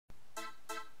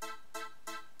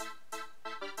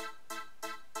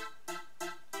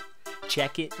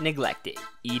check it, neglect it,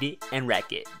 eat it, and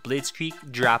wreck it.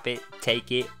 Blitzkreig, drop it, take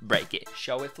it, break it.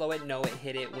 Show it, flow it, know it,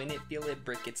 hit it, win it, feel it,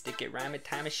 brick it, stick it, rhyme it,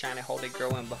 time it, shine it, hold it,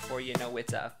 growing. Before you know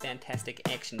it's a fantastic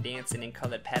action, dancing in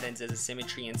colored patterns as a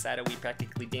symmetry inside it. We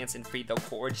practically dancing free, though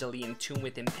coordially in tune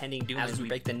with impending doom as we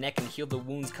break the neck and heal the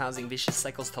wounds, causing vicious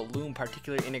cycles to loom.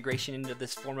 Particular integration into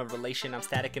this form of relation. I'm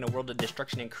static in a world of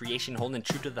destruction and creation, holding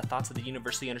true to the thoughts of the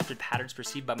universally understood patterns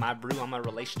perceived by my brew. I'm a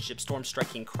relationship storm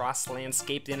striking cross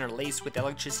landscape interlaced with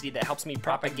electricity that helps me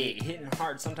propagate, hitting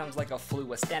hard sometimes like a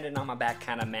flu, a standing on my back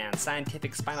kind of man.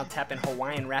 Scientific spinal tapping,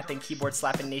 Hawaiian rapping, keyboard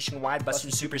slapping nationwide,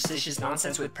 busting superstitious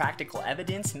nonsense with practical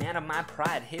evidence. Man of my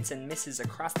pride, hits and misses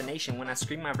across the nation when I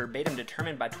scream my verbatim,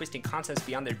 determined by twisting concepts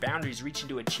beyond their boundaries, reaching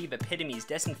to achieve epitomes,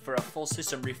 destined for a full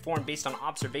system reform based on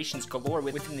observations galore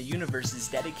within the universe's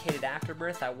dedicated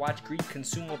afterbirth. I watch greed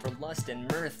consume over lust and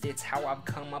mirth. It's how I've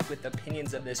come up with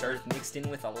opinions of this earth, mixed in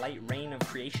with a light rain of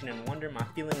creation and wonder. My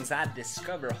feelings I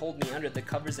discover hold me under the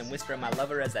covers and whisper my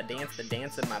lover as I dance the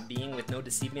dance of my being with no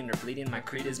deceiving or bleeding. My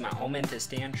creed is my omen to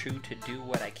stand true, to do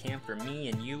what I can for me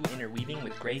and you, interweaving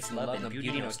with grace, love, and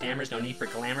beauty. No stammers, no need for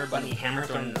glamour, bunny hammer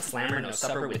thrown in the slammer, no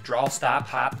supper, withdrawal, stop,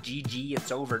 hop, GG,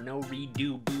 it's over, no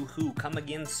redo, boohoo, come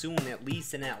again soon, at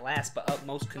least and at last, but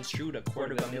upmost construed,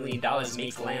 $250,000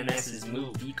 makes land masses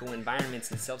move, eco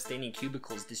environments and self-staining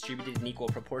cubicles distributed in equal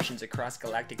proportions across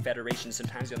galactic federations.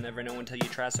 Sometimes you'll never know until you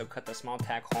try, so cut the small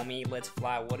tack, homie, let's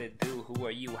fly, what it do, who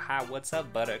are you, hi, what's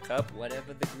up, buttercup,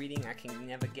 whatever the greeting, I can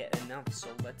never get enough, so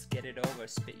let's get it over,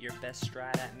 spit your best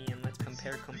stride at me and let's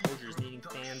compare composures, needing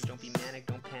fans, don't be manic,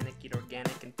 don't panic, get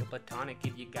organic and feel platonic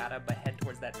if you gotta, but head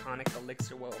towards that tonic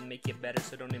elixir, what will make it better,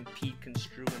 so don't impede,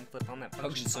 construe, and flip on that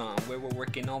function song, where we're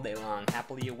working all day long,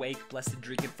 happily awake, blessed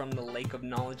drinking from the lake of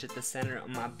knowledge at the center of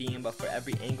my being, but for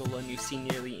every angle and you see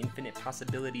nearly infinite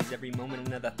possibilities, every moment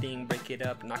another thing, break it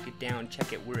up, knock it down,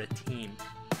 check it, we're a team.